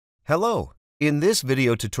Hello! In this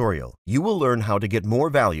video tutorial, you will learn how to get more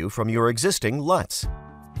value from your existing LUTs.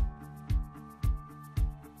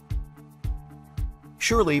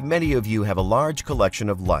 Surely many of you have a large collection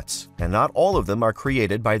of LUTs, and not all of them are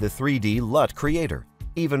created by the 3D LUT Creator.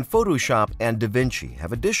 Even Photoshop and DaVinci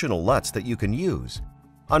have additional LUTs that you can use.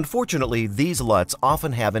 Unfortunately, these LUTs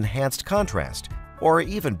often have enhanced contrast, or are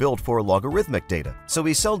even built for logarithmic data, so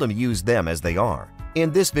we seldom use them as they are.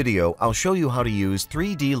 In this video, I'll show you how to use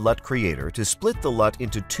 3D LUT Creator to split the LUT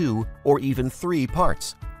into 2 or even 3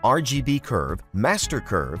 parts: RGB curve, master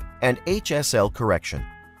curve, and HSL correction.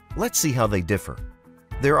 Let's see how they differ.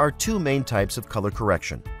 There are 2 main types of color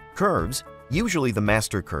correction: curves, usually the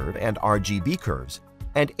master curve and RGB curves,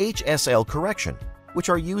 and HSL correction, which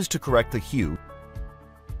are used to correct the hue,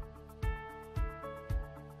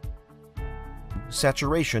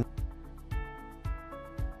 saturation,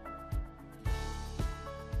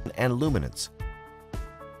 and luminance.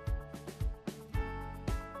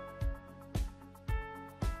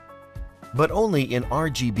 But only in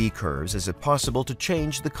RGB curves is it possible to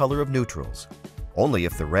change the color of neutrals. Only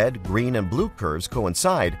if the red, green, and blue curves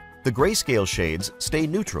coincide, the grayscale shades stay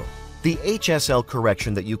neutral. The HSL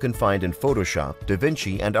correction that you can find in Photoshop,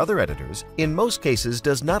 DaVinci, and other editors in most cases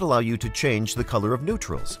does not allow you to change the color of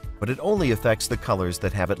neutrals, but it only affects the colors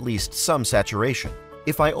that have at least some saturation.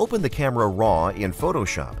 If I open the camera raw in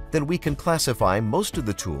Photoshop, then we can classify most of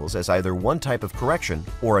the tools as either one type of correction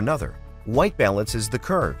or another. White balance is the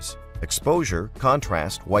curves. Exposure,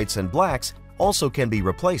 contrast, whites, and blacks also can be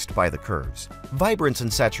replaced by the curves. Vibrance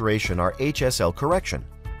and saturation are HSL correction.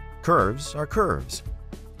 Curves are curves.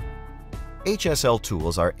 HSL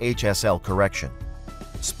tools are HSL correction.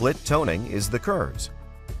 Split toning is the curves.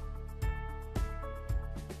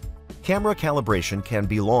 Camera calibration can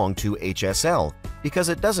belong to HSL because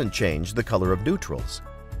it doesn't change the color of neutrals.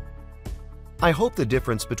 I hope the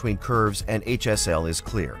difference between curves and HSL is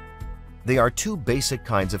clear. They are 2 basic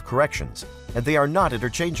kinds of corrections, and they are not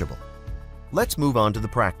interchangeable. Let's move on to the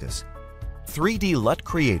practice. 3D LUT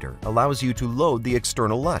Creator allows you to load the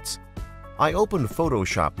external LUTs. I open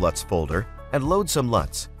Photoshop LUTs folder and load some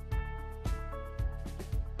LUTs.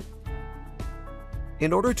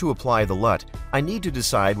 In order to apply the LUT, I need to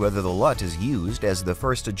decide whether the LUT is used as the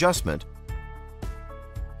first adjustment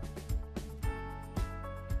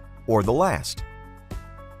or the last.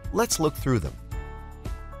 Let's look through them.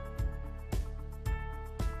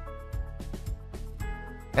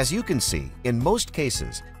 As you can see, in most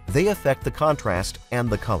cases, they affect the contrast and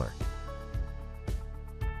the color.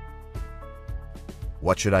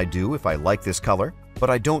 What should I do if I like this color, but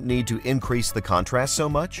I don't need to increase the contrast so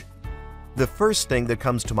much? The first thing that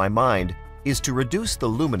comes to my mind is to reduce the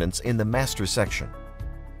luminance in the master section.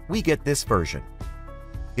 We get this version.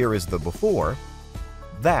 Here is the before,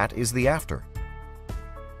 that is the after.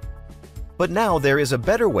 But now there is a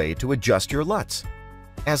better way to adjust your LUTs.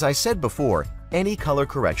 As I said before, any color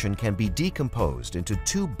correction can be decomposed into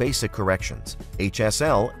 2 basic corrections,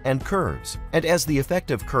 HSL and curves. And as the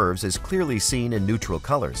effect of curves is clearly seen in neutral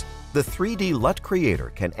colors, the 3D LUT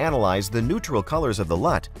Creator can analyze the neutral colors of the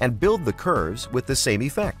LUT and build the curves with the same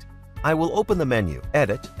effect. I will open the menu,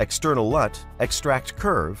 Edit, External LUT, Extract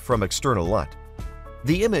Curve from External LUT.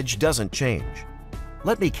 The image doesn't change.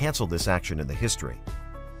 Let me cancel this action in the history.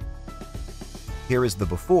 Here is the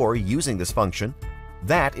before using this function.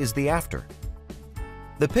 That is the after.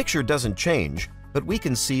 The picture doesn't change, but we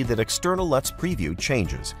can see that External LUT's preview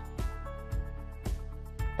changes,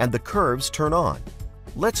 and the curves turn on.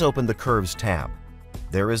 Let's open the Curves tab.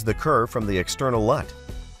 There is the curve from the external LUT.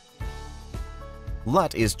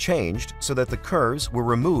 LUT is changed so that the curves were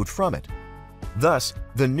removed from it. Thus,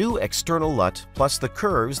 the new external LUT plus the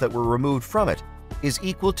curves that were removed from it is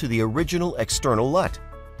equal to the original external LUT.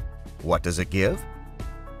 What does it give?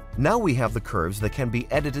 Now we have the curves that can be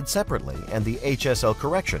edited separately and the HSL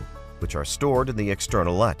correction, which are stored in the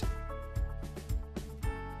external LUT.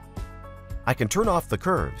 I can turn off the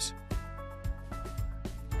curves.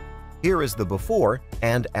 Here is the before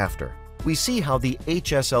and after. We see how the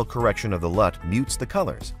HSL correction of the LUT mutes the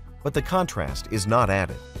colors, but the contrast is not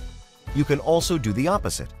added. You can also do the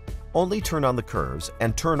opposite. Only turn on the curves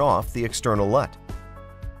and turn off the external LUT.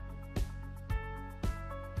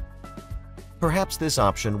 Perhaps this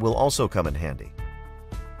option will also come in handy.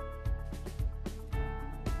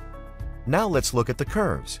 Now let's look at the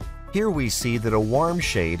curves. Here we see that a warm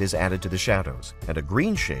shade is added to the shadows and a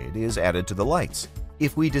green shade is added to the lights.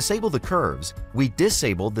 If we disable the curves, we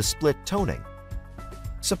disable the split toning.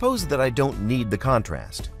 Suppose that I don't need the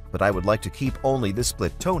contrast, but I would like to keep only the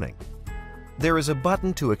split toning. There is a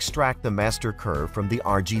button to extract the master curve from the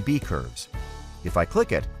RGB curves. If I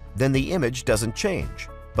click it, then the image doesn't change.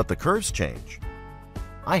 but the curves change.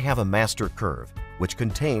 I have a master curve, which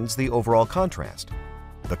contains the overall contrast.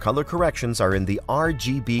 The color corrections are in the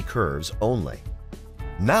RGB curves only.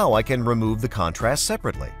 Now I can remove the contrast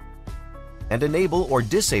separately and enable or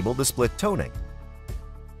disable the split toning.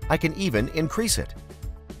 I can even increase it.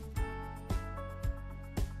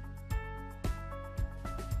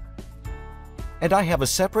 And I have a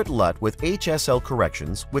separate LUT with HSL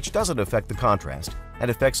corrections, which doesn't affect the contrast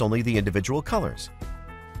and affects only the individual colors.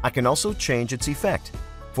 I can also change its effect.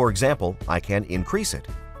 For example, I can increase it.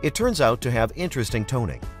 It turns out to have interesting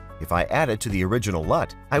toning. If I add it to the original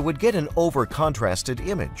LUT, I would get an over-contrasted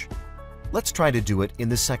image. Let's try to do it in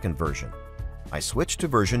the second version. I switch to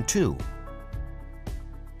version 2.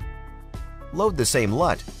 Load the same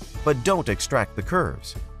LUT, but don't extract the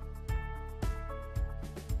curves.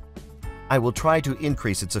 I will try to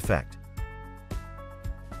increase its effect.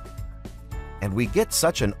 And we get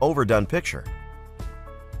such an overdone picture.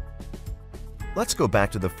 Let's go back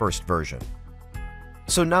to the first version.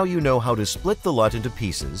 So now you know how to split the LUT into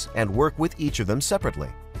pieces and work with each of them separately.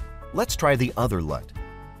 Let's try the other LUT.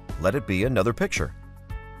 Let it be another picture.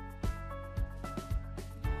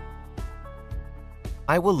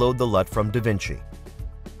 I will load the LUT from DaVinci.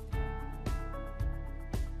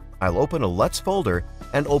 I'll open a LUTs folder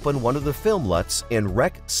and open one of the film LUTs in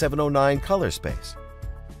Rec 709 color space.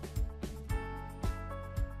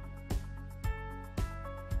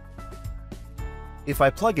 If I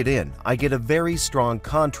plug it in, I get a very strong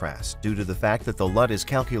contrast due to the fact that the LUT is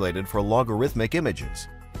calculated for logarithmic images.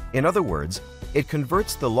 In other words, it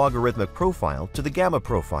converts the logarithmic profile to the gamma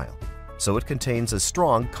profile, so it contains a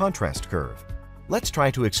strong contrast curve. Let's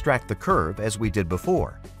try to extract the curve as we did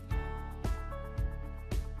before.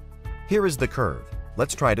 Here is the curve.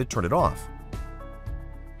 Let's try to turn it off.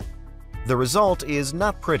 The result is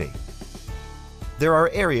not pretty. There are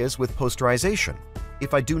areas with posterization.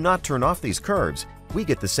 If I do not turn off these curves, we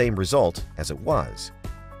get the same result as it was.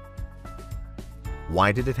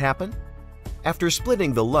 Why did it happen? After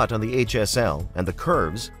splitting the LUT on the HSL and the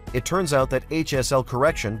curves, it turns out that HSL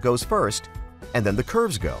correction goes first, and then the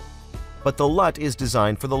curves go. But the LUT is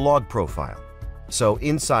designed for the log profile. So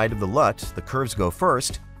inside of the LUT, the curves go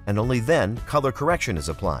first, and only then color correction is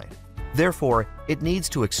applied. Therefore, it needs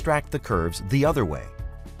to extract the curves the other way.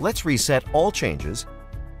 Let's reset all changes,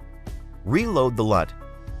 reload the LUT,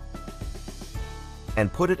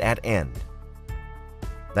 and put it at end.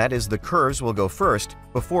 That is, the curves will go first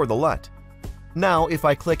before the LUT. Now, if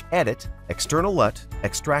I click Edit, External LUT,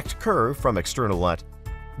 Extract Curve from External LUT,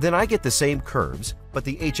 then I get the same curves, but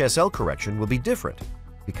the HSL correction will be different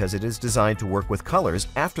because it is designed to work with colors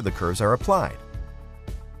after the curves are applied.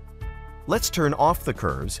 Let's turn off the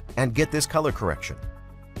curves and get this color correction.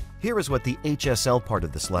 Here is what the HSL part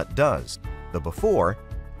of this LUT does, the before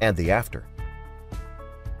and the after.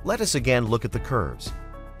 Let us again look at the curves.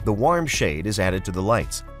 The warm shade is added to the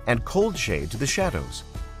lights and cold shade to the shadows.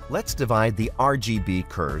 Let's divide the RGB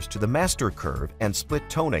curves to the master curve and split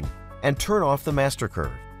toning and turn off the master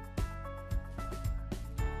curve.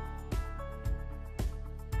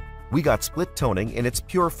 We got split toning in its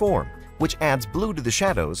pure form, which adds blue to the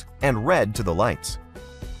shadows and red to the lights.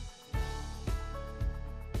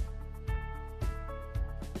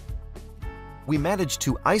 We managed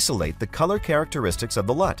to isolate the color characteristics of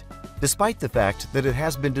the LUT, despite the fact that it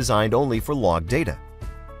has been designed only for log data.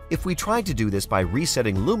 If we tried to do this by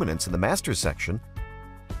resetting luminance in the master section,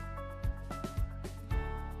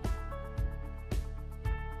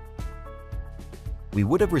 we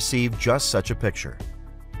would have received just such a picture.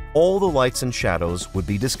 All the lights and shadows would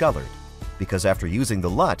be discolored, because after using the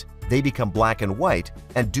LUT, they become black and white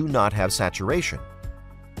and do not have saturation.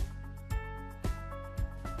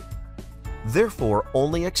 Therefore,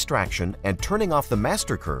 only extraction and turning off the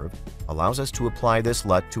master curve allows us to apply this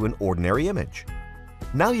LUT to an ordinary image.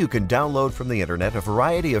 Now you can download from the internet a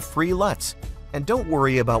variety of free LUTs, and don't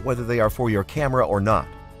worry about whether they are for your camera or not.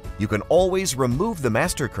 You can always remove the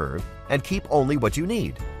master curve and keep only what you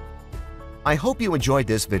need. I hope you enjoyed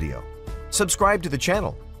this video. Subscribe to the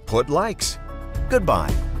channel, put likes.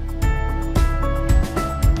 Goodbye.